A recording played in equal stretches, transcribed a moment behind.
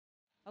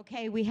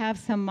Okay, we have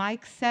some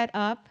mics set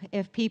up.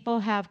 If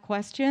people have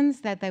questions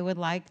that they would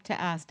like to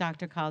ask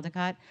Dr.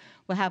 Caldicott,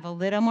 we'll have a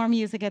little more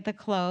music at the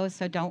close,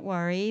 so don't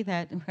worry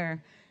that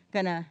we're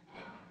going to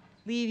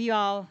leave you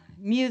all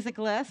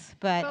musicless.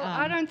 But Well,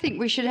 I don't think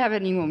we should have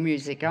any more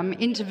music. I'm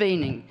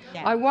intervening.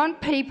 Yeah. I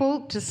want people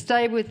to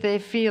stay with their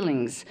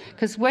feelings,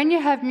 because when you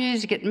have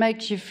music, it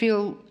makes you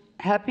feel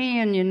happy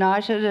and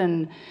united,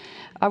 and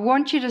I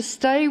want you to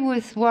stay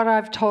with what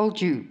I've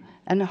told you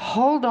and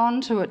hold on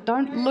to it.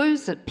 Don't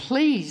lose it.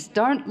 Please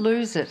don't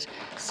lose it.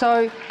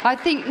 So I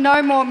think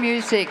no more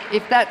music,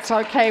 if that's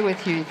okay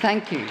with you.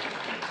 Thank you.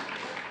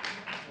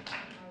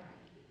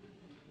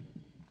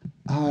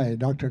 Hi,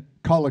 Dr.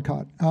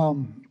 Caldicott.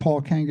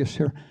 Paul Kangas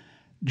here.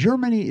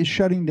 Germany is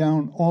shutting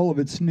down all of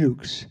its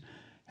nukes,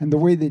 and the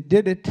way they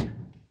did it,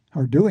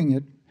 or doing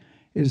it,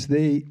 is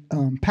they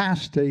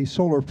passed a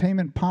solar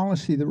payment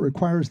policy that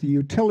requires the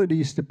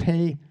utilities to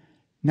pay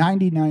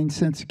 99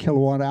 cents a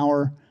kilowatt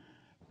hour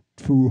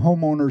to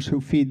homeowners who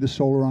feed the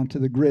solar onto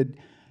the grid.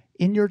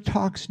 In your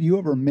talks, do you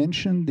ever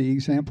mention the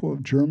example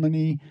of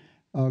Germany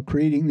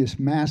creating this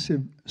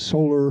massive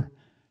solar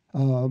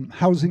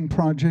housing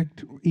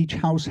project, each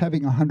house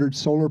having 100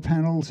 solar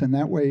panels, and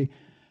that way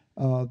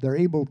they're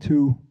able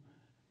to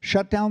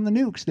shut down the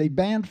nukes? They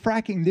banned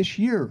fracking this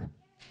year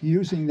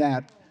using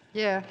that.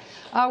 Yeah.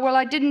 Well,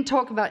 I didn't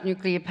talk about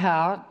nuclear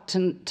power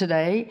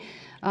today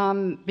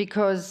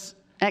because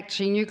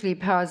actually nuclear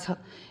power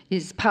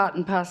is part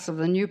and parcel of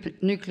the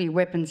nuclear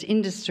weapons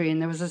industry,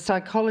 and there was a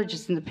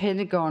psychologist in the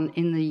Pentagon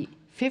in the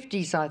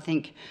 50s, I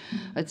think,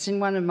 it's in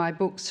one of my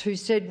books, who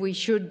said we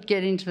should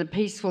get into the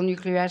peaceful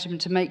nuclear atom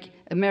to make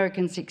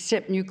Americans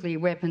accept nuclear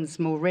weapons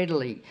more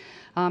readily.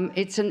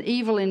 It's an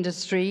evil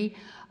industry,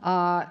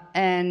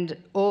 and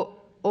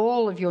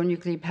all of your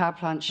nuclear power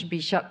plants should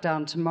be shut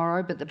down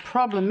tomorrow, but the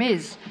problem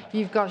is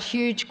you've got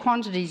huge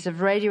quantities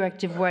of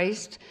radioactive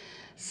waste.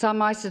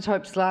 Some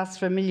isotopes last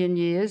for 1 million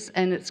years,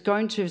 and it's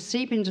going to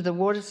seep into the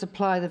water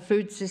supply, the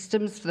food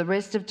systems for the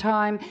rest of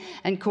time,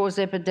 and cause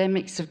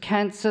epidemics of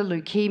cancer,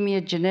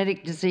 leukemia,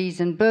 genetic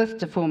disease, and birth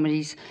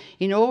deformities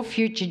in all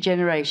future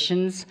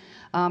generations,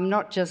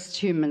 not just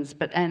humans,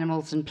 but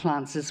animals and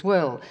plants as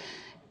well.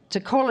 To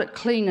call it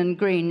clean and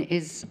green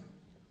is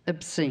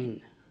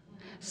obscene.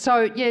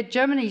 So, yeah,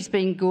 Germany's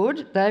been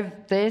good.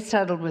 They're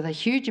saddled with a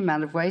huge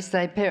amount of waste.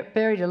 They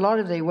buried a lot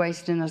of their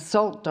waste in a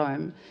salt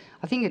dome,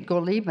 I think at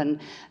Gorleben,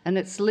 and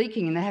it's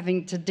leaking, and they're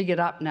having to dig it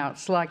up now.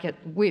 It's like at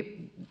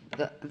WIP,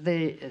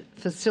 the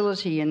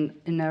facility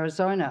in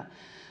Arizona.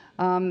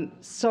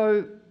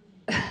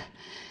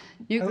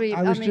 Nuclear.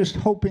 I was just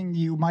hoping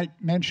you might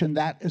mention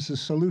that as a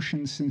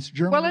solution, since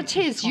Germany. Well, it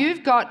is.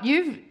 You've got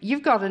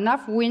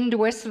enough wind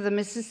west of the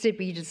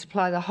Mississippi to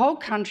supply the whole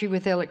country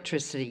with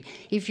electricity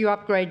if you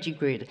upgrade your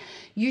grid.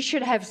 You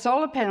should have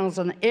solar panels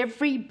on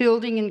every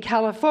building in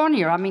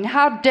California. I mean,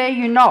 how dare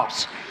you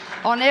not?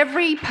 On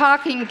every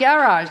parking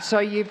garage. So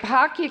you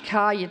park your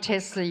car, your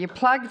Tesla, you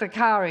plug the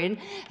car in,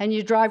 and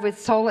you drive with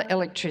solar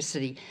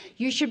electricity.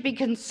 You should be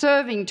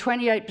conserving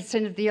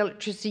 28% of the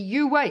electricity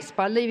you waste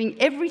by leaving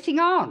everything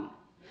on.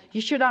 You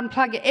should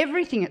unplug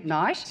everything at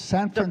night.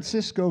 San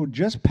Francisco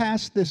just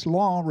passed this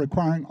law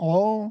requiring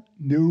all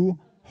new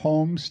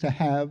homes to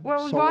have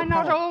Well, solar why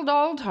not power.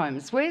 old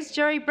homes? Where's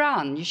Jerry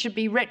Brown? You should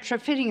be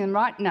retrofitting them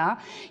right now.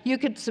 You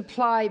could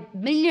supply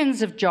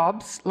millions of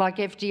jobs like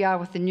FDR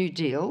with the New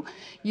Deal.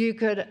 You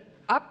could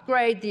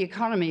upgrade the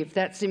economy if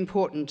that's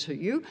important to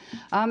you,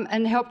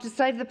 and help to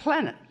save the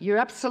planet. You're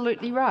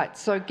absolutely right.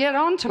 So get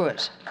onto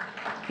it.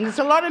 And there's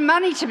a lot of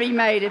money to be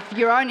made if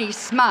you're only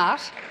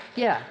smart.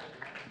 Yeah.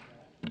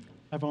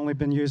 I've only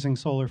been using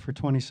solar for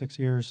 26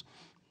 years.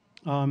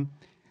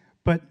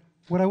 But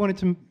what I wanted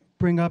to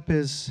bring up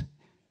is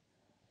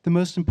the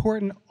most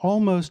important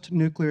almost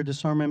nuclear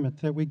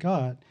disarmament that we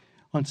got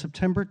on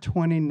September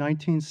 20,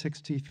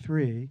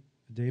 1963,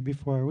 the day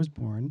before I was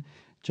born.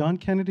 John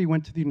Kennedy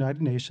went to the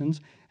United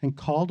Nations and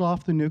called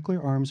off the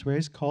nuclear arms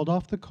race, called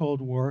off the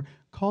Cold War,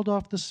 called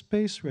off the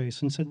space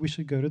race, and said we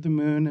should go to the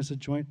moon as a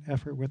joint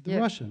effort with the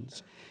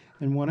Russians.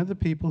 And one of the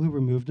people who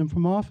removed him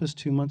from office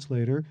 2 months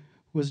later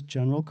was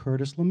General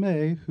Curtis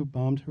LeMay, who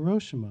bombed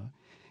Hiroshima.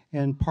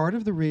 And part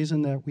of the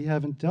reason that we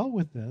haven't dealt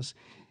with this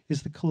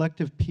is the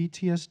collective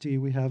PTSD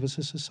we have as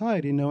a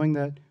society, knowing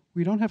that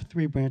we don't have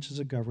 3 branches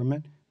of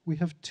government, we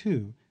have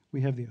 2. We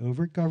have the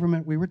overt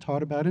government we were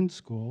taught about in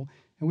school,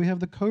 and we have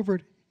the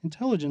covert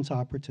intelligence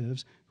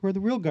operatives who are the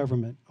real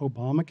government.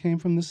 Obama came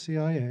from the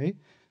CIA.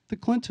 The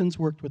Clintons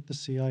worked with the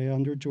CIA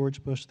under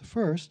George Bush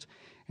I.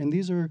 And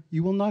these are,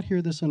 you will not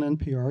hear this on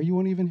NPR. You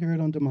won't even hear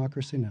it on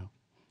Democracy Now!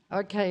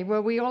 Okay,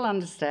 well, we all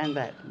understand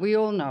that. We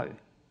all know.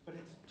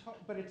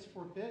 But it's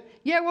forbidden.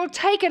 Yeah, well,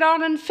 take it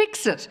on and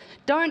fix it.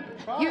 Don't,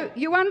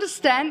 you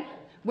understand?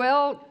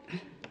 Well,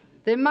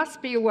 there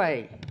must be a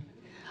way.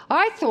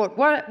 I thought,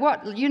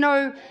 you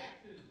know,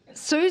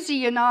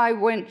 Susie and I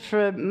went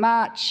for a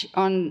march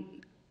on,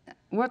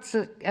 what's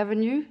the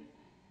avenue?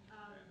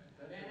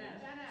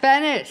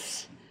 Van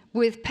Ness,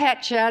 with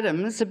Patch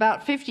Adams,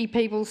 about 50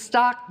 people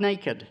stark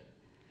naked.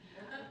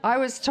 I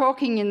was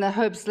talking in the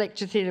Herbst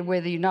Lecture Theatre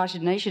where the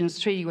United Nations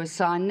Treaty was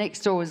signed.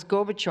 Next door was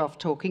Gorbachev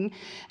talking,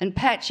 and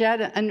Patch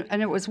Adams,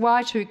 and it was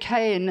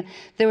Y2K, and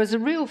there was a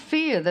real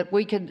fear that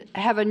we could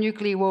have a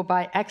nuclear war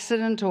by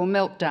accident or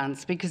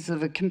meltdowns because of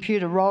the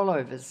computer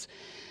rollovers.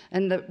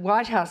 And the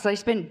White House, they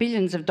spent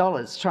billions of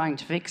dollars trying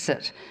to fix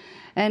it.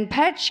 And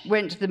Patch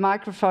went to the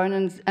microphone,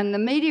 and the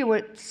media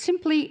were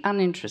simply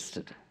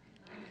uninterested.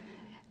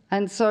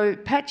 And so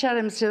Patch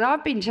Adams said,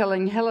 I've been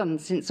telling Helen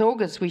since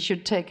August we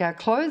should take our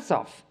clothes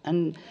off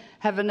and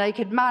have a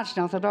naked march.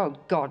 And I thought, oh,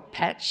 God,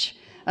 Patch.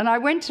 And I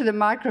went to the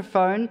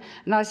microphone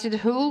and I said,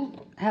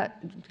 who'll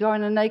go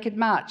on a naked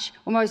march?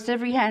 Almost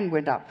every hand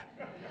went up.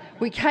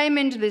 We came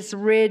into this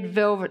red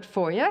velvet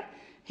foyer.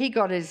 He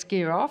got his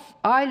gear off.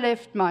 I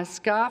left my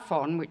scarf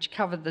on, which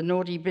covered the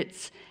naughty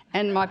bits,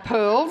 and my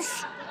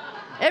pearls.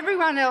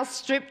 Everyone else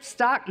stripped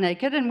stark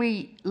naked, and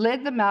we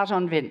led them out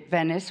on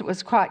Van Ness. It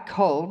was quite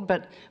cold,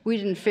 but we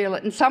didn't feel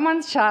it. And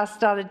someone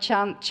started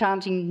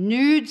chanting,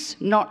 nudes,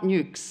 not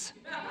nukes.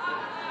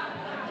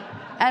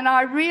 And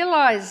I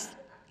realised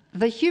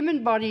the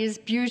human body is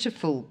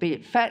beautiful, be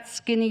it fat,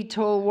 skinny,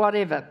 tall,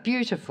 whatever,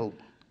 beautiful.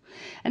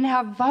 And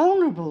how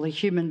vulnerable the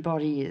human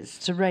body is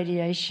to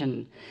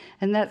radiation.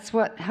 And that's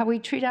how we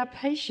treat our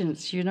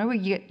patients. You know, we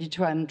get you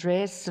to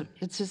undress.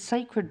 It's a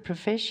sacred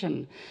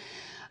profession.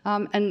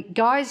 And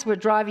guys were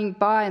driving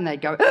by and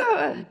they'd go,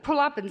 pull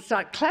up and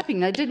start clapping.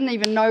 They didn't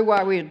even know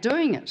why we were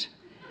doing it.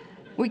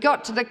 We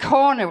got to the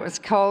corner, it was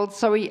cold,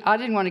 so I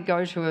didn't want to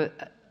go to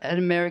an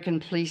American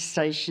police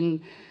station,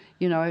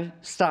 you know,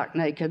 stark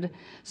naked.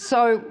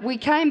 So we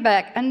came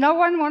back and no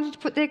one wanted to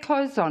put their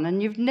clothes on.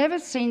 And you've never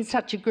seen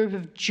such a group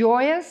of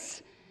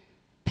joyous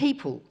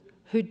people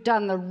who'd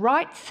done the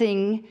right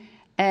thing,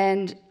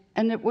 and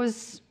it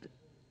was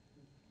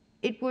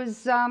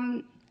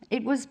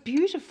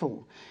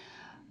beautiful.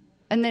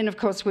 And then, of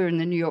course, we were in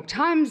the New York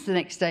Times the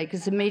next day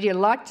because the media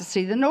like to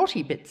see the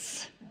naughty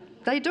bits.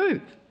 They do.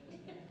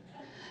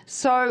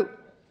 So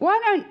why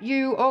don't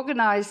you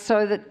organise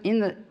so that in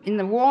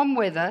the warm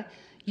weather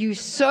you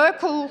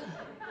circle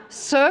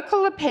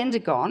the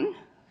Pentagon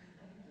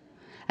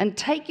and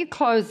take your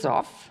clothes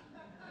off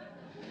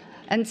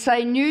and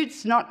say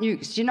nudes, not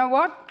nukes. Do you know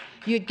what?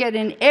 You'd get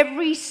in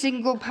every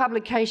single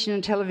publication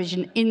and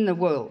television in the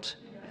world.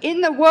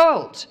 In the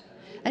world.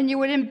 And you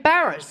would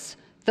embarrass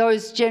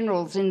those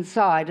generals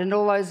inside and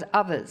all those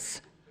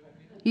others.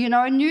 You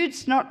know,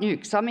 nudes, not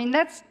nukes. I mean,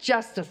 that's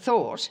just a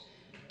thought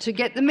to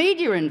get the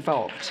media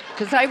involved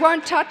because they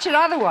won't touch it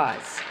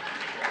otherwise.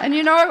 And,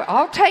 you know,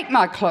 I'll take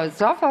my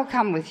clothes off. I'll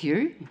come with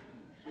you.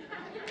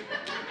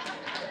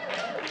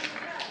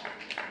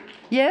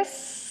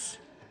 Yes?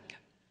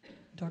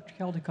 Dr.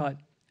 Caldicott,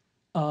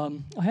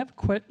 I have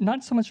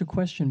not so much a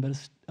question, but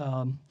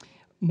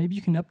maybe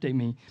you can update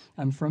me.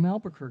 I'm from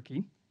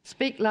Albuquerque.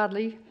 Speak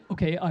loudly.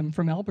 Okay, I'm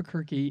from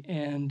Albuquerque,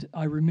 and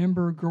I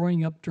remember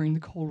growing up during the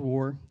Cold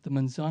War, the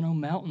Manzano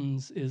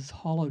Mountains is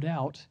hollowed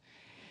out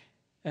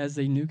as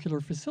a nuclear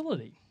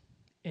facility.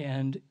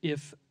 And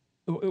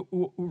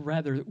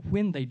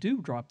when they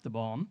do drop the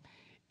bomb,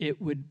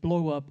 it would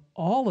blow up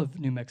all of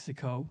New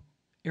Mexico,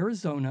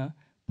 Arizona,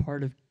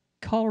 part of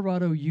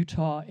Colorado,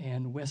 Utah,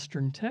 and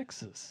western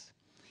Texas.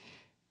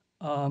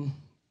 And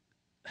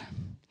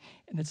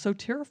it so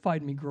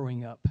terrified me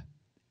growing up,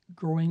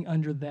 growing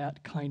under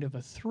that kind of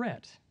a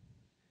threat,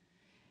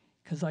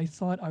 because I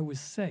thought I was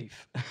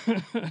safe.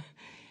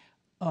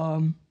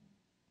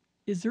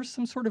 Is there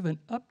some sort of an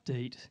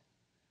update,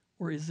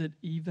 or is it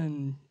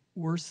even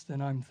worse than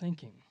I'm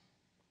thinking?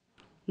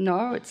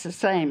 No, it's the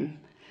same.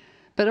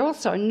 But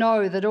also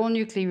know that all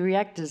nuclear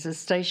reactors are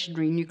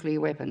stationary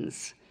nuclear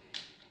weapons.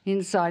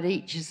 Inside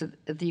each is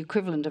the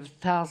equivalent of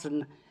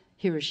 1,000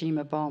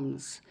 Hiroshima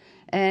bombs.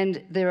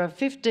 And there are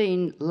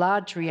 15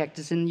 large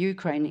reactors in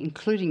Ukraine,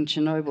 including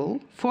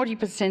Chernobyl.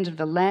 40% of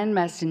the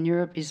landmass in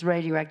Europe is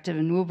radioactive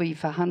and will be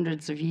for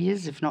hundreds of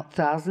years, if not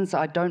thousands.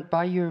 I don't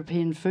buy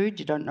European food.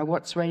 You don't know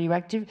what's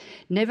radioactive.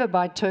 Never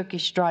buy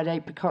Turkish dried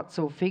apricots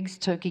or figs.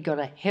 Turkey got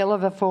a hell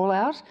of a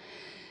fallout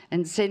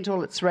and sent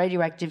all its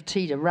radioactive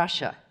tea to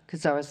Russia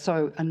because they were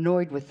so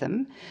annoyed with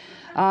them.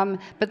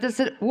 But there's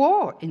a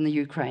war in the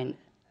Ukraine.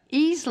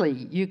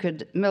 Easily you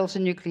could melt a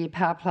nuclear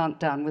power plant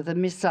down with a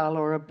missile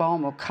or a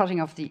bomb or cutting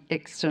off the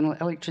external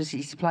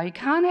electricity supply. You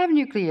can't have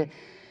nuclear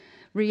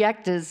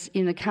reactors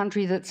in a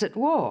country that's at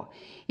war.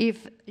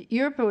 If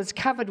Europe was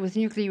covered with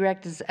nuclear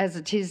reactors as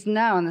it is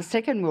now in the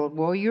Second World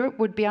War, Europe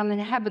would be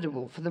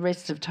uninhabitable for the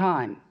rest of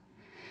time.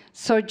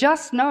 So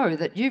just know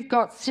that you've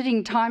got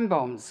sitting time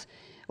bombs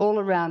all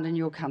around in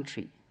your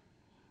country.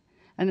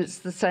 And it's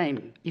the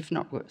same, if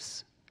not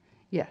worse.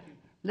 Yeah.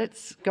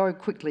 Let's go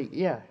quickly,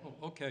 yeah.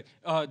 Okay,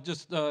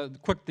 just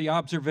quick, the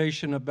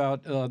observation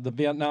about the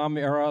Vietnam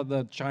era,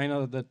 the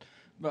China that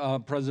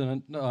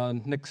President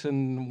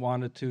Nixon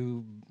wanted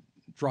to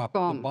drop the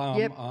bomb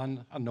Yep.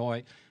 on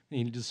Hanoi, and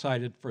he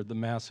decided for the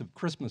massive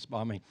Christmas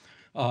bombing.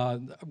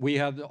 We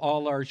had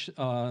all our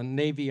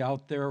Navy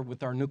out there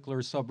with our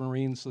nuclear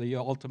submarines. The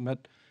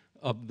ultimate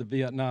of the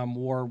Vietnam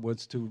War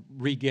was to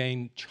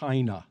regain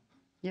China,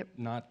 Yep.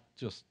 not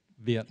just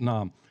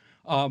Vietnam.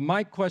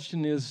 My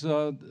question is,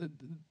 the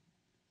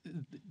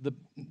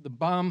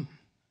bomb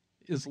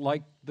is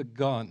like the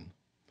gun.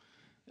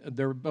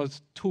 They're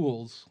both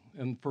tools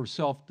and for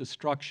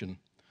self-destruction.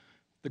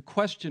 The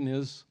question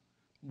is,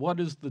 what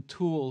is the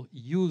tool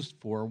used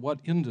for? What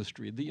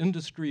industry? The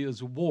industry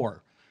is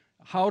war.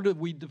 How do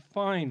we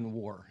define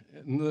war?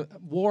 And the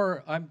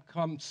war, I've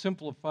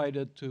simplified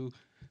it to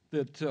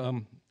that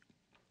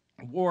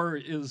war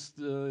is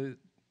the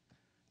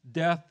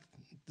death,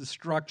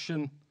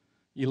 destruction,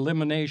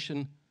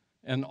 elimination,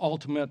 and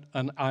ultimate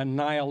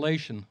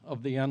annihilation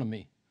of the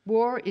enemy.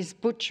 War is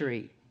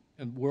butchery.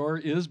 And war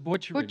is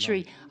butchery.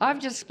 Butchery. I've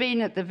just been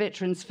at the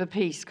Veterans for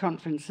Peace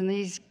conference, and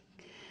these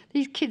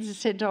kids are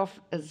sent off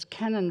as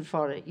cannon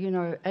fodder,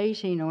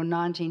 18 or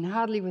 19,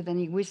 hardly with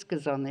any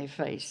whiskers on their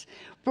face,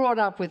 brought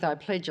up with I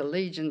pledge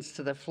allegiance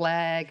to the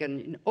flag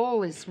and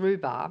all this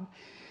rhubarb.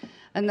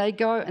 And they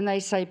go and they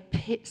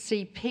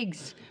see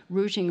pigs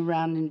rooting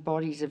around in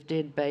bodies of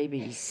dead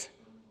babies.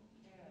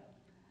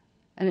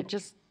 And it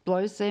just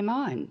blows their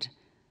mind.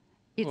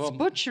 It's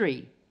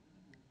butchery.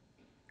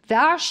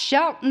 Thou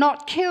shalt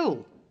not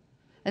kill.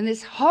 And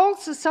this whole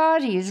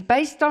society is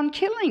based on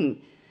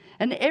killing.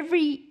 And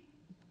every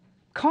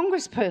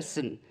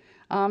congressperson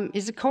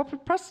is a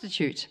corporate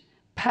prostitute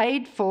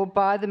paid for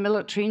by the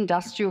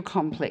military-industrial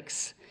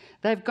complex.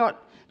 They've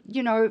got,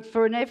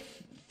 for an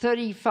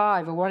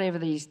F-35 or whatever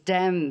these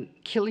damn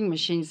killing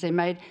machines they're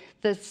made,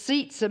 the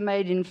seats are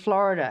made in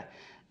Florida,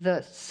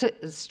 the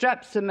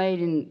straps are made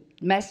in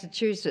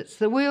Massachusetts,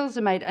 the wheels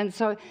are made, and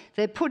so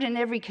they're put in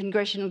every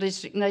congressional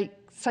district, and they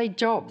say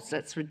jobs.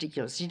 That's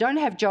ridiculous. You don't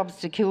have jobs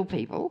to kill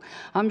people.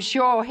 I'm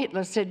sure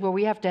Hitler said, well,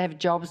 we have to have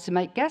jobs to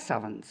make gas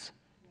ovens.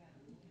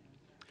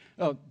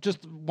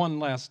 Just one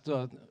last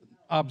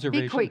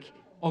observation. Be quick.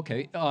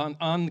 Okay,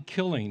 on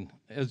killing,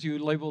 as you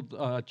labeled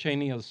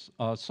Cheney as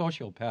a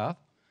sociopath,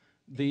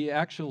 the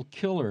actual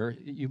killer,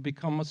 you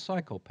become a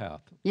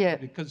psychopath. Yeah.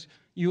 Because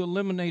you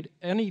eliminate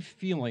any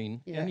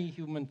feeling, any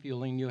human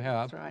feeling you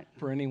have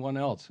for anyone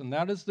else. And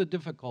that is the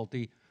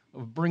difficulty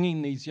of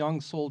bringing these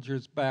young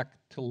soldiers back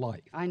to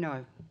life. I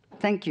know.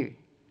 Thank you.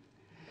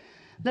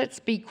 Let's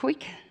be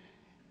quick.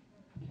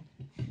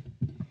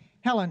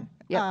 Helen,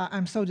 Yep.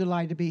 I'm so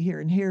delighted to be here.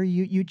 And here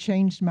you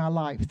changed my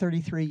life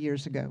 33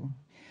 years ago.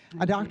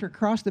 A doctor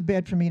across the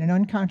bed from me, an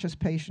unconscious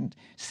patient,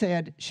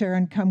 said,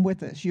 Sharon, come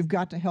with us. You've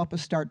got to help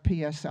us start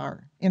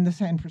PSR in the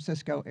San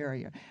Francisco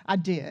area. I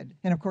did,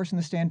 and of course in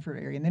the Stanford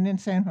area, and then in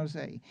San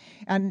Jose.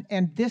 And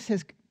this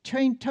has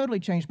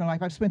totally changed my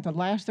life. I've spent the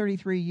last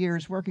 33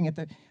 years working at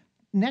the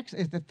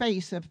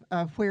face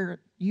of where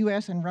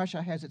U.S. and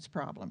Russia has its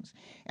problems.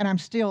 And I'm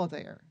still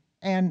there.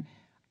 And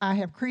I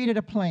have created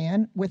a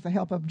plan with the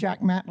help of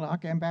Jack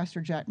Matlock,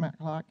 Ambassador Jack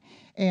Matlock,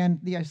 and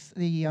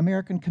the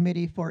American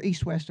Committee for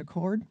East-West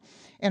Accord,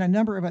 and a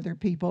number of other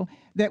people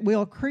that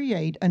will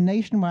create a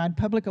nationwide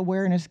public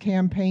awareness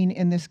campaign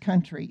in this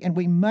country. And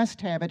we must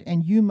have it,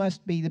 and you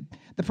must be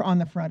on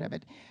the front of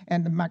it.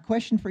 And my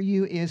question for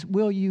you is,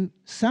 will you,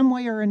 some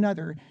way or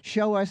another,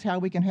 show us how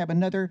we can have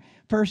another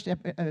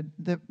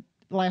the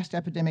last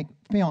epidemic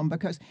film?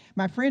 Because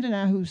my friend and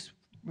I, who's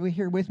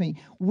here with me,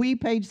 we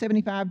paid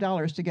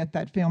 $75 to get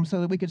that film so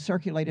that we could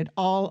circulate it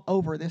all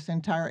over this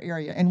entire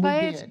area, and we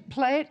did.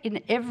 Play it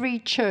in every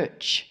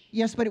church.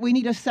 Yes, but we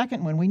need a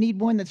second one. We need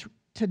one that's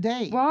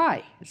today.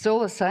 Why? It's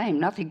all the same.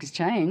 Nothing's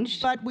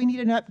changed. But we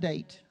need an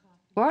update.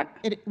 What?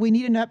 We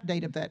need an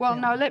update of that Well,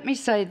 film. no, let me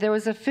say, there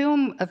was a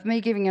film of me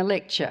giving a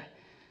lecture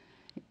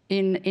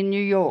in New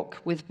York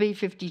with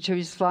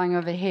B-52s flying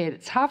overhead.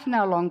 It's half an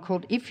hour long,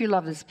 called If You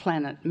Love This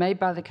Planet, made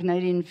by the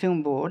Canadian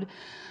Film Board,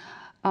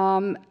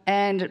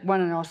 and it won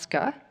an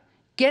Oscar.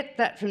 Get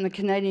that from the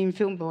Canadian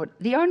Film Board.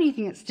 The only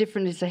thing that's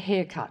different is the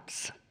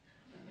haircuts.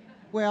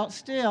 Well,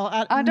 still,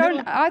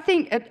 I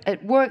think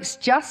it works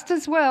just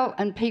as well,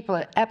 and people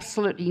are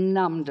absolutely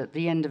numbed at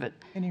the end of it.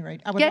 At any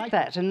rate, I would Get like,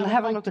 that and I would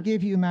have a like look to at.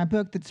 give you my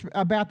book that's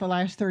about the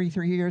last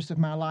 33 years of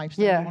my life,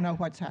 so Yeah. you'll know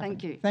what's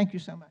happened. Thank you. Thank you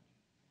so much.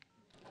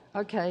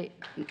 Okay,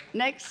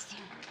 next.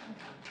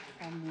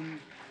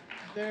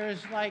 There's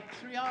like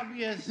three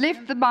obvious.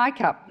 Lift the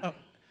mic up. Oh.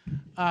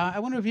 I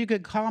wonder if you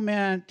could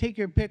comment, take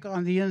your pick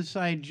on the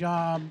inside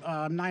job,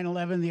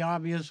 9/11, the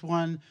obvious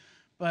one,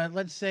 but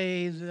let's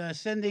say the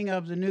sending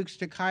of the nukes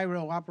to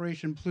Cairo,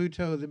 Operation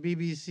Pluto, the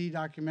BBC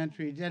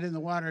documentary, Dead in the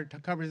Water,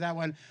 covers that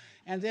one.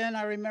 And then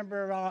I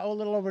remember a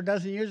little over a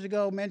dozen years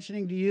ago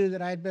mentioning to you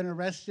that I had been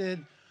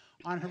arrested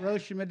on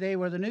Hiroshima Day,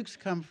 where the nukes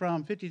come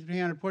from,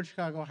 5300 Port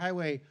Chicago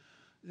Highway.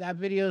 That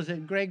video's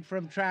at Greg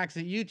from Tracks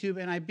at YouTube,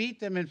 and I beat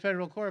them in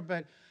federal court,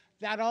 but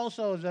that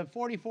also, the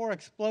 44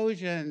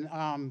 explosion,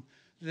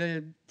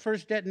 the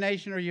first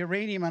detonation of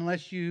uranium,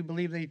 unless you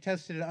believe they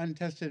tested an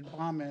untested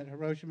bomb at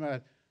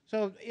Hiroshima.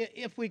 So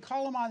if we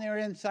call them on their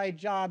inside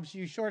jobs,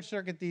 you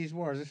short-circuit these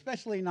wars,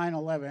 especially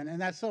 9/11,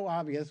 and that's so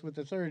obvious with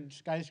the third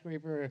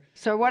skyscraper.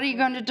 So what are you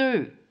going to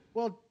do?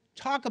 Well,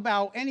 talk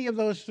about any of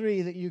those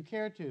three that you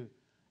care to,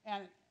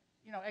 and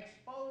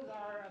expose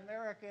our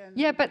American.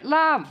 Yeah, but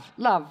love.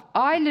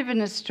 I live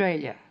in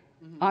Australia.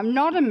 I'm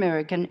not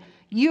American.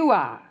 You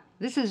are.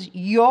 This is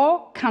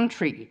your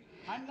country.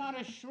 I'm not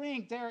a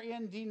shrink. They're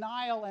in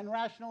denial and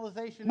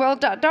rationalization. Well,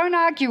 don't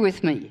argue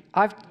with me.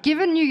 I've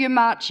given you your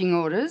marching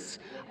orders.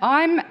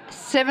 I'm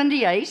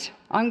 78.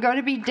 I'm going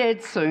to be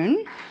dead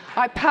soon.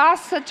 I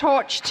pass the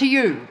torch to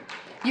you.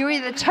 You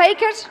either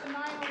take it...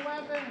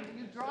 9/11.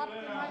 You dropped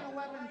the 9/11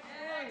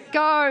 story.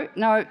 Go.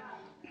 No.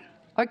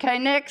 Okay,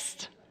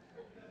 next.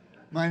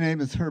 My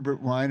name is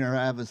Herbert Weiner.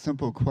 I have a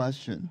simple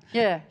question.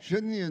 Yeah.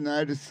 Shouldn't the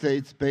United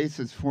States base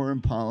its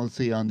foreign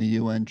policy on the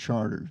UN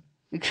Charter?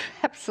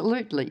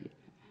 Absolutely.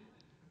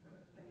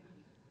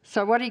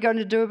 So what are you going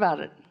to do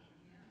about it?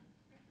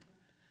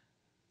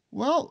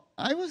 Well,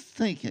 I was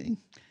thinking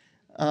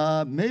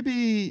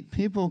maybe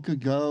people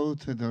could go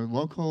to their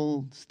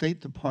local State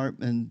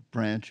Department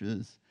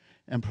branches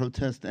and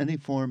protest any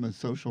form of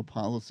social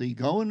policy,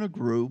 go in a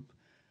group,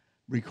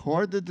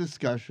 record the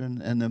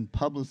discussion, and then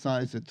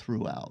publicize it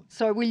throughout.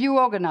 So will you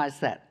organise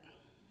that?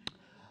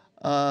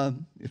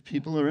 If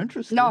people are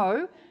interested.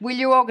 No. Will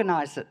you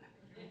organise it?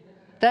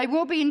 They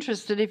will be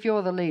interested if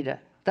you're the leader.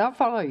 They'll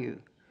follow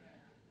you.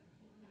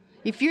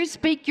 If you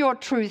speak your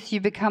truth, you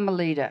become a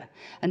leader.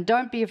 And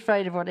don't be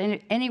afraid of what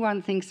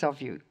anyone thinks of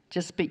you.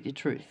 Just speak your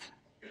truth.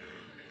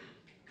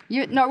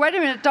 No, wait a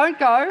minute. Don't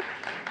go.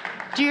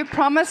 Do you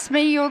promise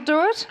me you'll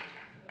do it?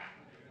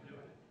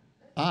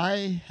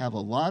 I have a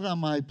lot on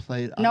my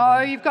plate. No,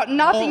 you've got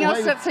nothing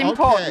else that's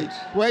important. Okay.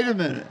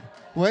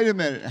 Wait a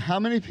minute. How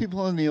many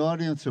people in the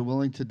audience are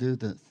willing to do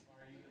this?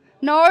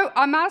 No,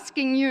 I'm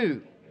asking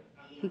you.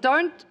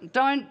 Don't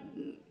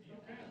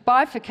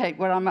bifurcate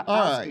what I'm asking.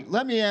 All right,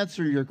 let me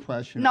answer your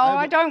question. No,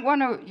 I don't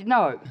want to.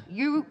 No,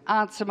 you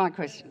answer my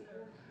question.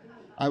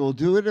 I will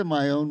do it in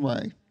my own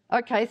way.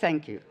 Okay,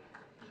 thank you.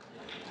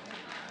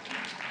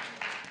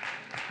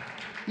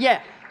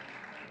 Yeah.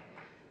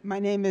 My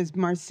name is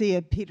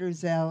Marcia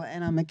Peterzell,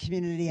 and I'm a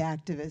community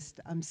activist.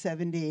 I'm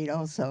 78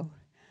 also.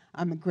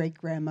 I'm a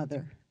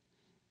great-grandmother,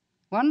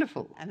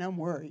 Wonderful. and I'm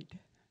worried.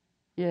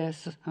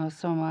 Yes,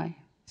 so am I.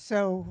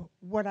 So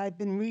what I've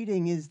been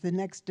reading is The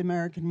Next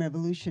American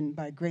Revolution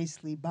by Grace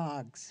Lee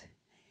Boggs,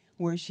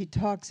 where she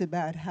talks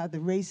about how the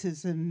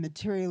racism,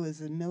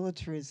 materialism,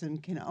 militarism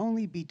can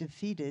only be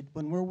defeated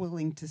when we're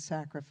willing to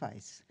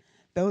sacrifice.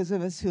 Those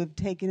of us who have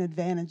taken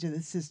advantage of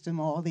the system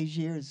all these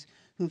years,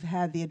 who've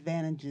had the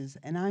advantages,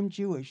 and I'm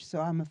Jewish, so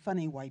I'm a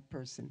funny white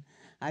person.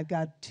 I've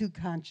got two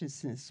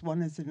consciousness.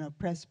 One is an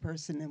oppressed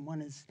person, and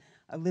one is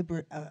a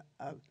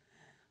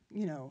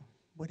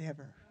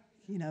whatever,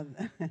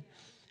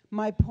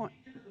 My point.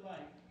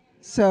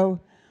 So,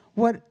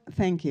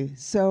 thank you.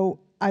 So,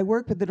 I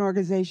work with an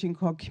organization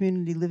called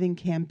Community Living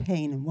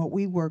Campaign, and what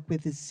we work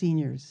with is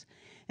seniors.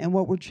 And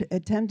what we're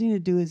attempting to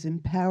do is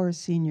empower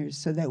seniors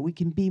so that we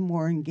can be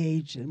more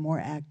engaged and more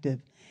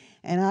active.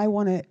 And I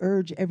want to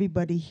urge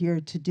everybody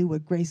here to do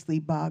what Grace Lee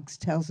Boggs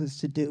tells us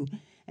to do,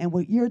 and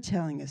what you're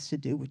telling us to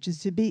do, which is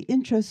to be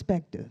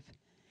introspective,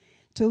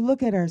 to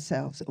look at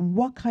ourselves.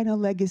 What kind of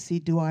legacy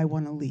do I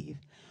want to leave?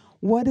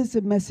 What is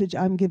the message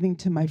I'm giving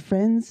to my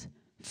friends,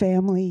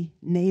 family,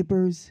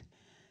 neighbors,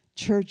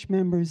 church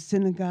members,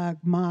 synagogue,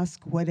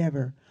 mosque,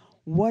 whatever?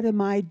 What am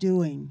I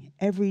doing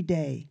every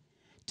day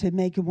to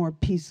make a more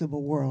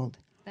peaceable world?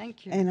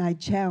 Thank you. And I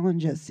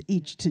challenge us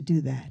each to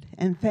do that.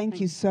 And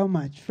thank you so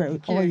much for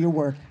Thank all you. your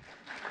work.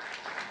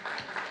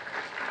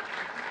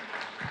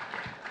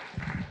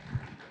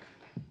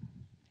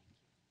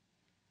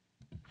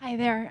 Hi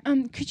there.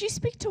 Could you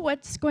speak to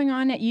what's going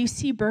on at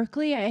UC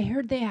Berkeley? I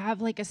heard they have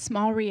like a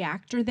small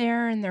reactor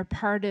there, and they're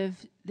part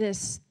of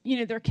this,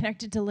 they're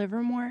connected to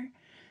Livermore.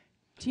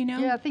 Do you know?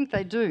 Yeah, I think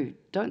they do,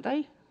 don't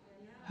they?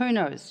 Who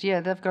knows?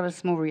 Yeah, they've got a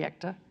small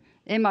reactor.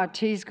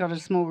 MIT's got a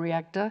small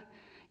reactor.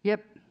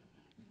 Yep,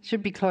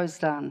 should be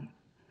closed down.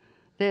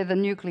 They're the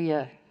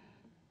nuclear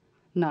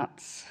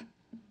nuts.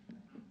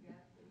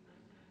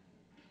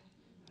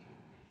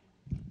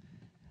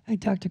 Hi,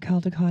 Dr.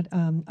 Caldicott.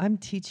 I'm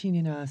teaching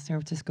in a San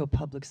Francisco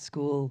public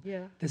school.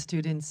 Yeah. The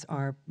students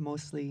are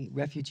mostly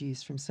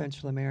refugees from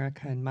Central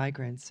America and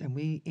migrants, and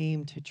we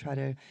aim to try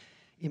to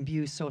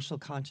imbue social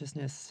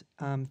consciousness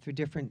through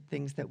different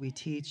things that we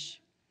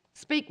teach.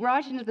 Speak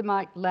right into the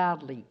mic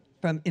loudly.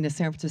 In a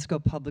San Francisco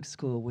public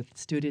school with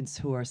students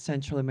who are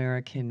Central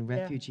American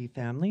refugee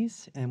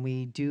families, and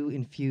we do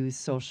infuse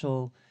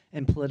social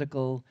and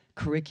political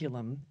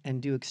curriculum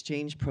and do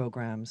exchange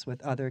programs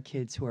with other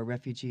kids who are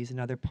refugees in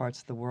other parts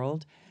of the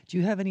world. Do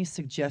you have any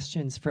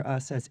suggestions for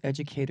us as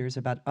educators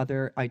about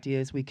other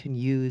ideas we can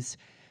use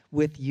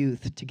with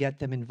youth to get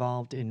them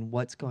involved in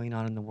what's going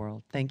on in the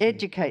world? Thank you.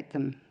 Educate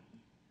them.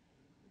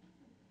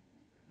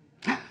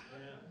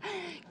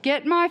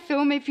 Get my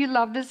film If You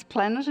Love This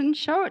Planet and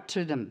show it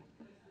to them.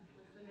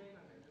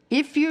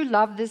 If You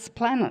Love This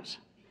Planet.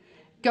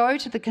 Go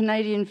to the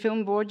Canadian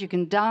Film Board. You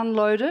can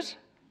download it,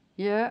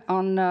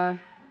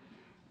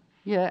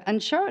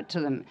 and show it to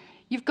them.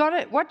 You've got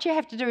it. What you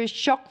have to do is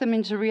shock them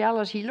into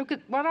reality. Look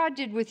at what I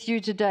did with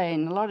you today,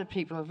 and a lot of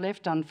people have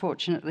left,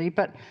 unfortunately,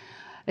 but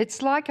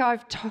it's like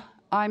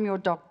I'm your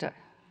doctor,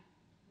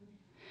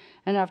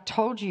 and I've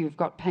told you you've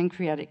got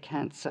pancreatic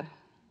cancer.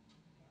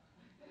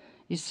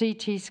 Your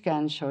CT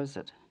scan shows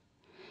it.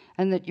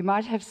 and that you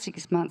might have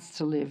 6 months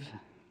to live.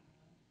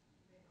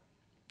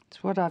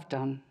 It's what I've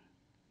done.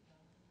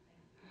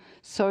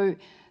 So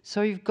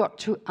you've got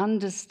to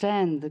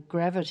understand the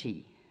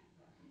gravity,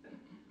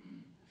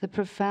 the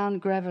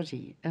profound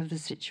gravity of the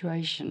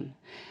situation.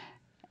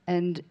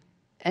 And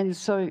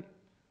so,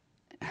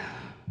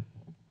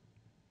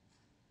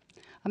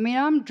 I mean,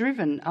 I'm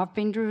driven. I've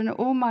been driven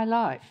all my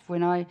life.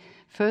 When I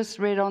first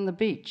read On the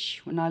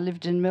Beach, when I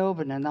lived in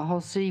Melbourne and the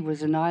whole city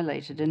was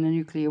annihilated in a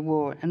nuclear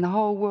war, and the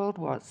whole world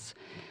was,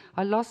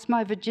 I lost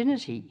my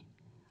virginity.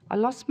 I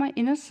lost my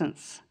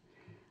innocence.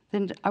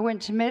 Then I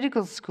went to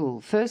medical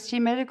school, first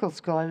year medical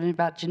school. I learned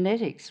about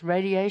genetics,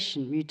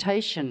 radiation,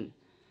 mutation.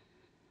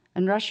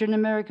 And Russia and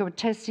America were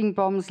testing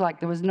bombs like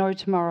there was no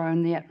tomorrow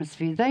in the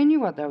atmosphere. They knew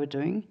what they were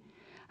doing.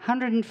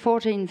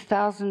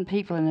 114,000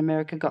 people in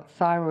America got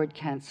thyroid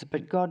cancer,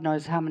 but God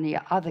knows how many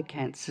other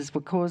cancers were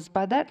caused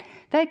by that.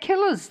 They're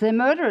killers, they're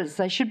murderers,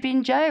 they should be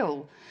in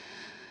jail.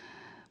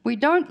 We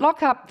don't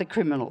lock up the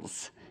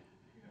criminals.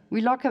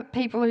 We lock up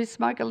people who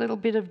smoke a little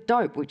bit of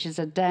dope, which is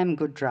a damn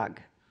good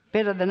drug,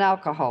 better than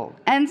alcohol,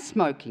 and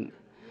smoking.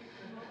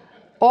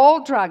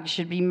 All drugs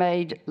should be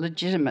made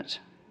legitimate.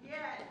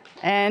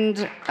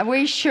 And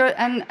we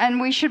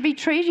should be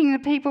treating the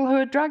people who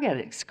are drug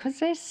addicts because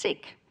they're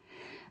sick.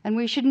 And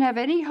we shouldn't have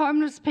any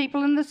homeless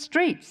people in the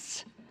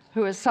streets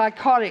who are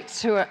psychotics,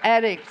 who are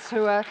addicts,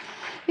 who are,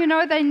 you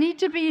know, they need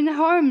to be in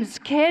homes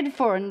cared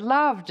for and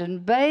loved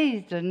and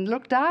bathed and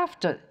looked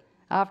after.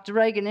 After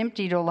Reagan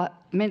emptied all the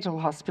mental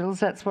hospitals,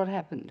 that's what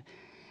happened.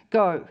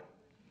 Go.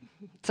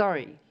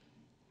 Sorry.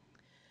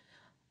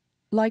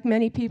 Like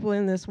many people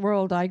in this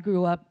world, I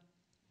grew up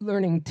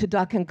learning to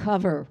duck and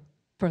cover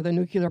for the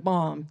nuclear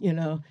bomb, you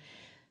know.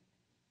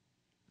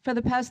 For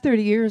the past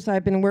 30 years,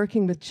 I've been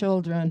working with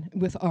children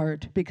with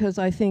art because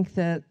I think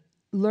that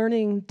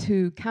learning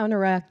to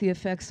counteract the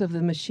effects of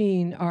the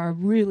machine are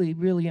really,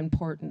 really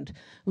important.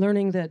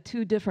 Learning that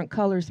two different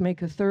colors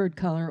make a third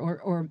color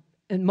or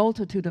a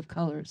multitude of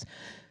colors.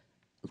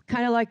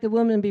 Kind of like the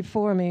woman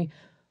before me,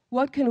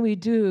 what can we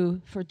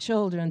do for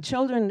children?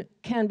 Children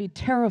can be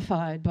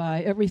terrified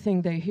by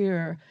everything they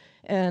hear.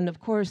 And of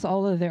course,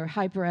 all of their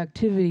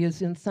hyperactivity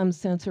is in some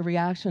sense a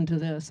reaction to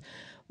this.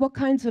 What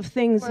kinds of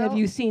things have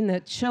you seen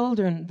that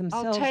children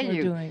themselves are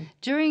doing?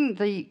 During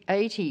the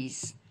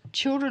 80s,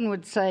 children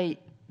would say,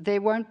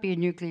 there won't be a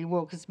nuclear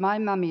war because my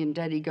mummy and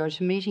daddy go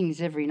to meetings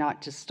every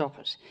night to stop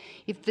it.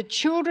 If the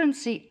children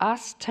see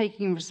us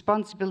taking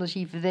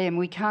responsibility for them,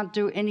 we can't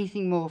do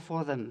anything more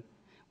for them.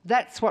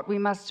 That's what we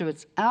must do.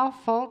 It's our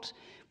fault.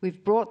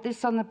 We've brought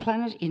this on the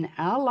planet in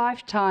our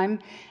lifetime,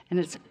 and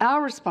it's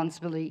our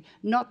responsibility,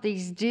 not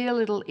these dear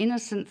little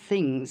innocent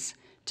things,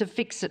 to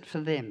fix it for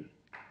them.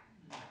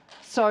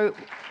 So,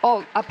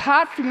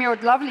 apart from your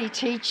lovely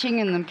teaching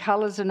and the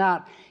colours and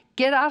art,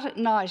 get out at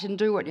night and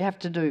do what you have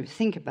to do.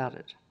 Think about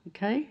it,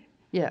 okay?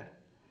 Yeah.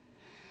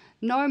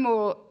 No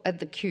more at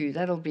the queue.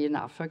 That'll be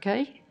enough,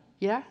 okay?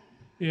 Yeah?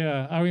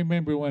 Yeah, I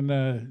remember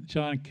when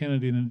John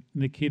Kennedy and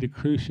Nikita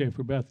Khrushchev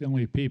were about the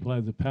only people who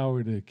had the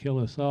power to kill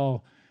us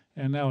all.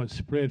 And now it's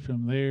spread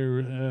from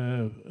there.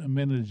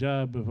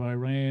 Ahmadinejad of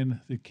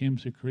Iran, the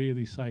Kims of Korea,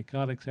 these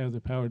psychotics have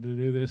the power to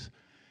do this.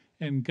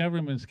 And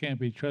governments can't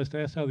be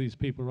trusted. That's how these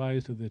people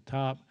rise to the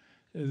top.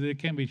 They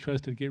can't be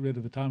trusted to get rid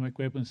of atomic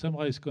weapons.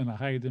 Somebody's going to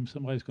hide them.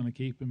 Somebody's going to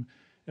keep them.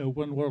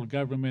 One world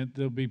government,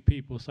 there'll be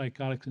people,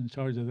 psychotics in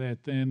charge of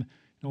that then.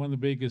 And one of the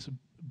biggest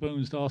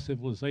boons to all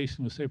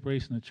civilization was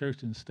separation of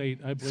church and state.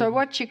 I believe. So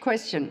what's your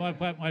question?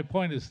 My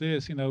point is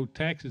this, you know,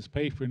 taxes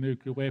pay for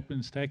nuclear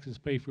weapons, taxes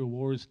pay for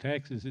wars,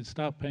 taxes, it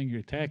stop paying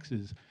your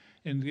taxes.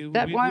 And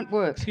that won't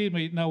work. Excuse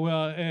me, no,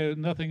 well,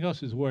 nothing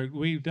else has worked.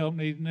 We don't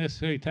need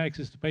necessary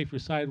taxes to pay for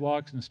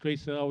sidewalks and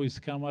streets that always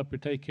come up or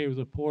take care of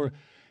the poor.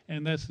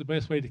 And that's the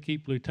best way to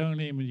keep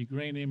plutonium and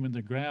uranium in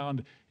the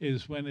ground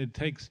is when it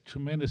takes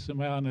tremendous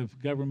amount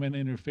of government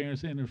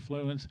interference and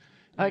influence.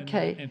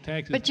 Okay, and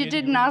taxes. But you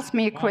didn't ask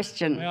me a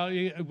question. Well,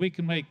 we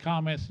can make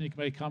comments and you can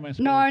make comments.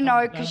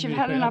 No, because you've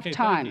had enough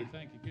time.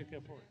 Thank you. Go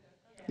for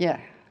it. Yeah.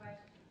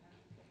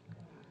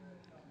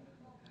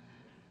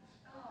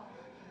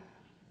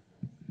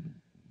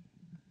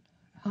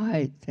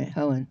 Hi,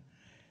 Helen.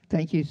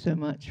 Thank you so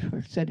much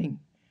for setting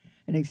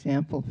an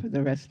example for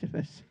the rest of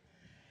us.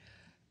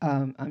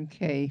 I'm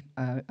Kay.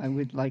 I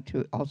would like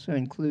to also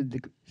include the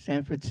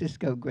San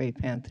Francisco Gray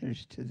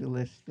Panthers to the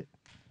list. That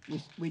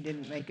we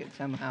didn't make it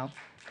somehow.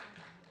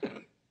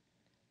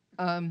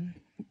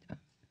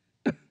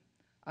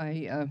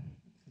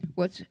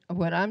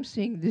 What I'm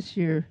seeing this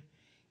year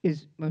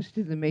is most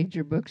of the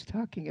major books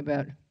talking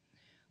about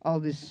all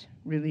this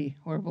really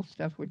horrible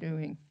stuff we're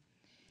doing.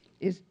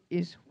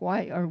 Is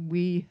why are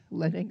we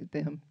letting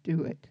them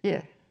do it?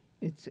 Yeah.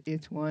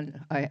 It's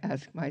one I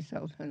ask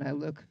myself, and I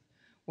look,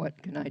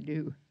 what can I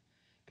do?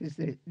 Because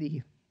the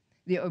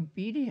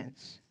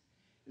obedience,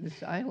 the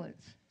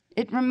silence.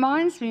 It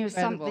reminds me of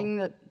Incredible.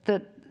 something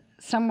that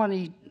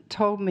somebody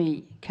told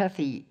me,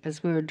 Kathy,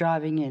 as we were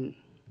driving in.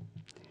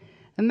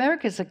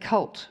 America's a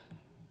cult.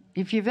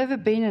 If you've ever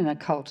been in a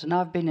cult, and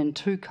I've been in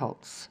 2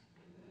 cults,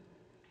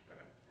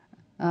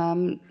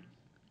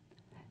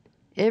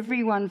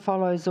 everyone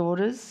follows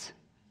orders,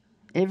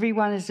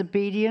 everyone is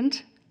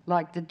obedient,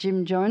 like the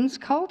Jim Jones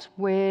cult,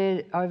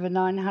 where over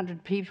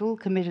 900 people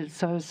committed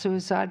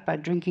suicide by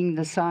drinking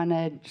the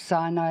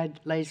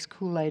cyanide-laced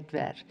Kool-Aid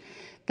vat.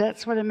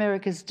 That's what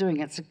America's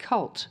doing. It's a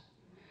cult.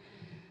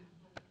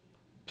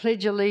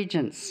 Pledge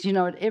allegiance. You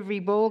know, at every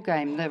ball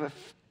game, there are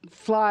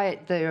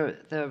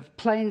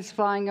planes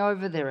flying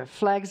over, there are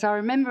flags. I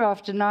remember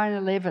after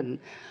 9/11,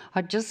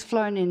 I'd just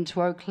flown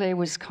into Eau Claire,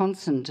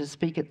 Wisconsin to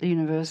speak at the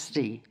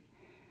university.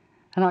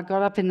 And I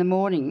got up in the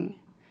morning,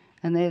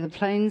 and there the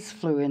planes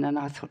flew in, and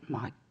I thought,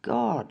 my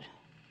God.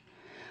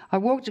 I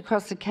walked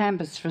across the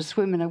campus for a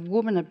swim, and a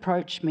woman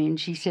approached me, and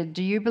she said,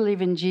 "Do you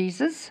believe in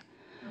Jesus?"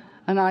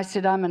 And I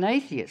said, "I'm an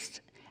atheist."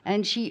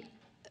 And she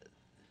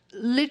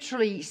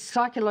literally,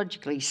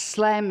 psychologically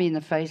slammed me in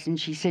the face, and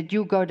she said,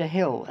 "You'll go to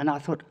hell." And I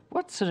thought,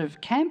 what sort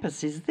of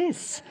campus is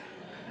this?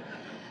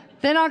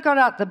 Then I got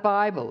out the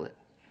Bible,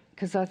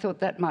 because I thought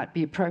that might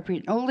be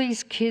appropriate. All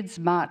these kids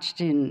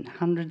marched in,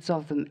 hundreds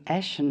of them,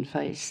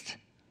 ashen-faced.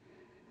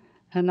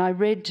 And I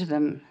read to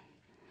them,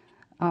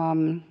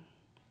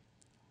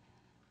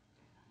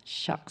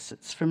 shucks,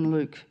 it's from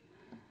Luke.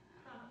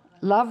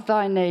 "Love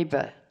thy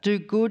neighbour, do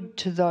good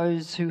to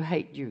those who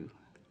hate you.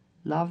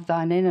 Love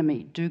thine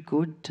enemy, do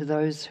good to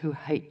those who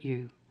hate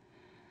you."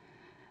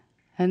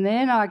 And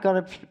then I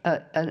got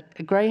a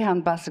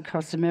Greyhound bus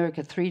across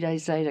America 3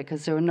 days later,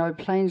 because there were no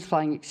planes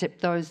flying except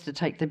those to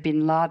take the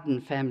Bin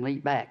Laden family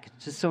back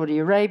to Saudi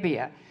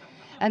Arabia.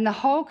 And the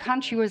whole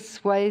country was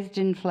swathed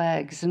in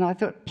flags, and I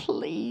thought,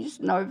 please,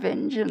 no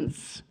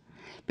vengeance.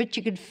 But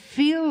you could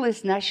feel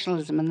this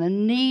nationalism and the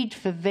need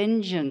for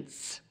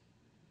vengeance.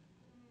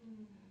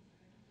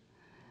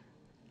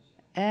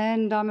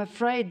 And I'm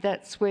afraid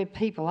that's where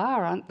people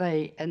are, aren't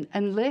they? And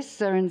unless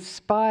they're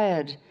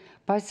inspired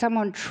by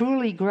someone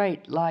truly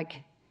great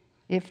like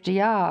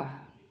FDR.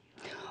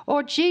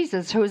 Or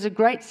Jesus, who was a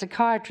great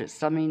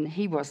psychiatrist. I mean,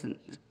 he wasn't,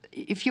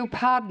 if you'll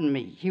pardon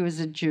me, he was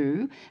a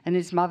Jew and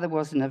his mother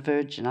wasn't a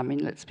virgin. I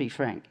mean, let's be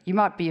frank. You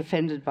might be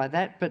offended by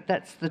that, but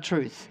that's the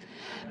truth.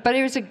 But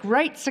he was a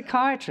great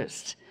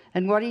psychiatrist,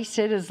 and what he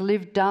said has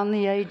lived down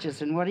the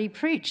ages, and what he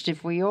preached,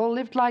 if we all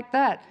lived like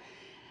that,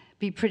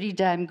 be pretty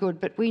damn good.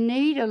 But we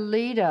need a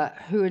leader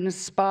who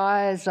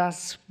inspires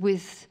us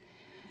with,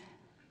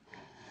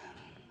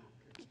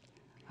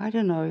 I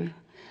don't know,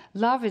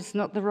 love is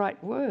not the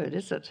right word,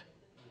 is it?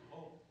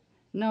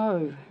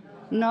 No,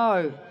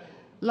 no.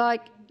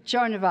 Like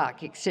Joan of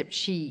Arc, except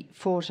she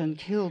fought and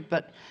killed,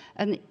 but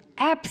an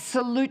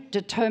absolute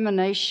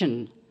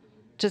determination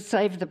to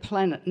save the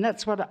planet. And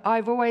that's what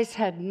I've always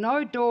had.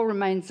 No door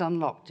remains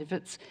unlocked. If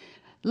it's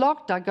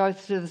locked, I go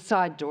through the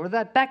side door, or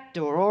that back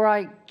door, or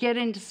I get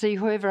in to see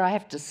whoever I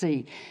have to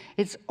see.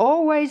 It's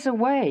always a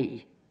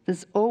way.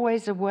 There's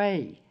always a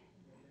way.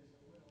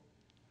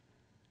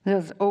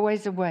 There's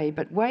always a way,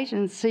 but wait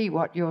and see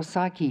what your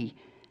psyche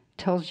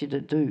tells you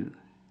to do.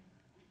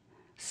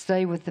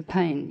 Stay with the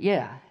pain.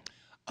 Yeah.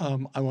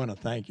 I want to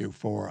thank you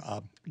for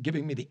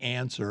giving me the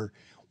answer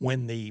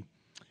when the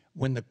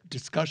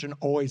discussion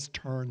always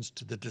turns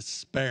to the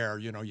despair.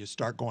 You know, you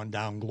start going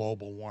down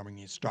global warming,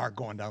 you start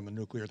going down the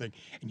nuclear thing,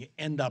 and you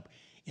end up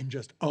in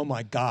just, oh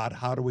my God,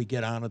 how do we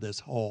get out of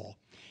this hole?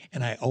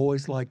 And I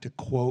always like to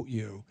quote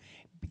you,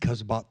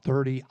 because about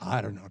 30,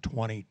 I don't know,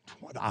 20,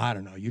 I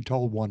don't know, you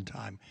told one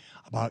time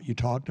about, you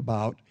talked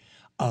about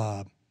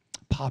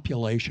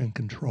population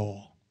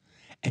control,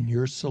 and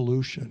your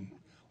solution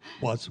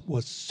was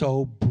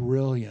so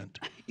brilliant.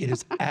 It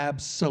is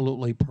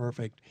absolutely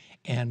perfect,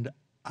 and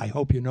I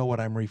hope you know what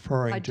I'm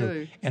referring to.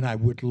 do. And I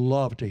would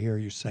love to hear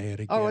you say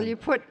it again. Oh,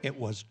 well, it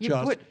was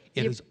just,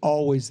 it is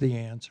always the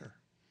answer.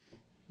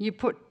 You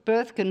put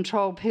birth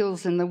control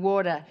pills in the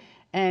water,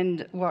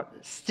 and what,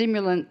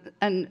 stimulant,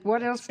 and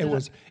what else? It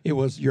was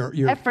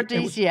your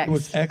aphrodisiacs. It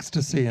was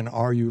ecstasy and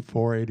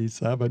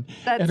RU487.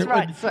 That's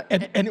right.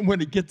 And when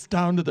it gets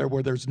down to there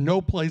where there's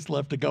no place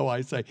left to go,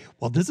 I say,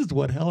 well, this is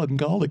what Helen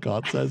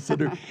Caldicott says to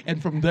do.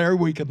 And from there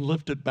we can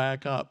lift it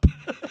back up.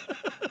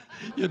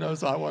 You know,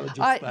 so I want to just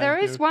thank there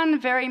you. is one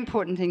very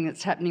important thing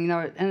that's happening,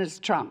 though, and it's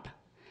Trump.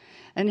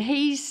 And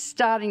he's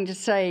starting to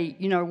say,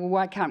 you know, well,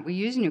 why can't we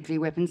use nuclear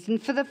weapons?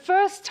 And for the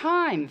first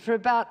time for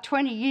about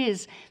 20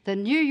 years, the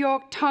New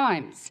York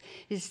Times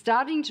is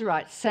starting to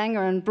write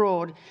Sanger and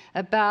Broad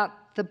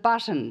about the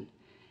button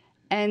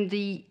and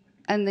the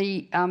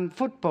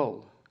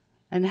football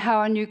and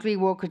how a nuclear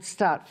war could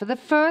start. For the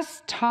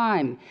first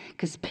time,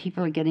 because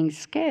people are getting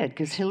scared,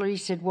 because Hillary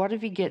said, what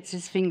if he gets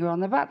his finger on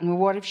the button? Well,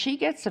 what if she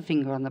gets a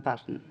finger on the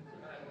button?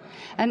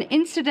 And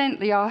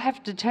incidentally, I'll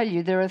have to tell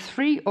you, there are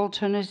 3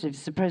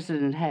 alternatives the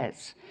president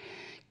has.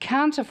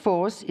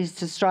 Counterforce is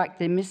to strike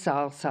their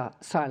missile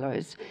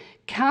silos.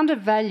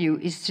 Counter-value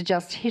is to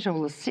just hit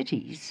all the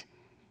cities.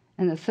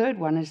 And the third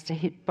one is to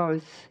hit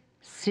both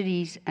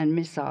cities and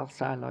missile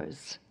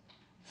silos.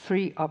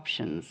 3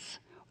 options,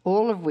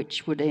 all of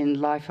which would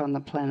end life on the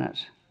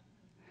planet.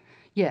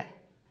 Yeah.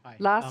 Hi.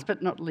 Last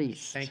but not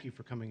least. Thank you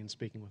for coming and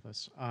speaking with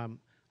us.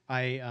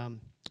 I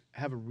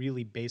have a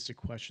really basic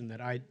question that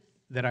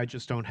that I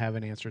just don't have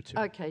an answer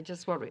to. Okay,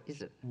 just what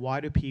is it? Why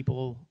do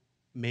people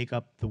make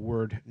up the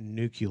word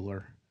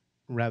nuclear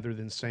rather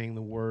than saying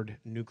the word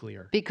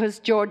nuclear? Because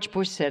George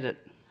Bush said it.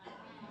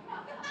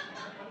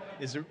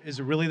 Is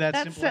it really that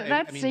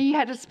simple? He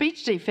had a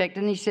speech defect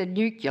and he said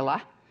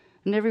nuclear,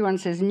 and everyone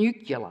says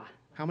nuclear.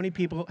 How many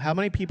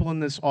people in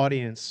this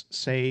audience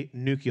say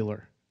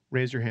nuclear?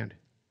 Raise your hand.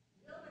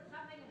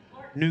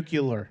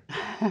 Nuclear.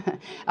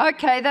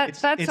 Okay,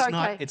 that's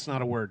okay. It's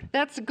not a word.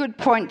 That's a good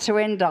point to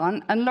end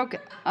on. And look,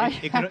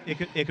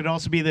 It could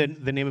also be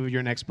the name of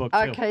your next book too.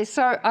 Okay,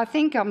 so I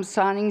think I'm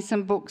signing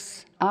some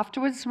books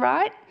afterwards,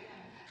 right?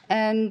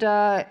 And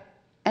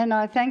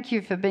I thank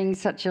you for being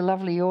such a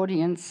lovely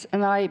audience.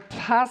 And I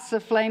pass the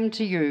flame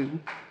to you.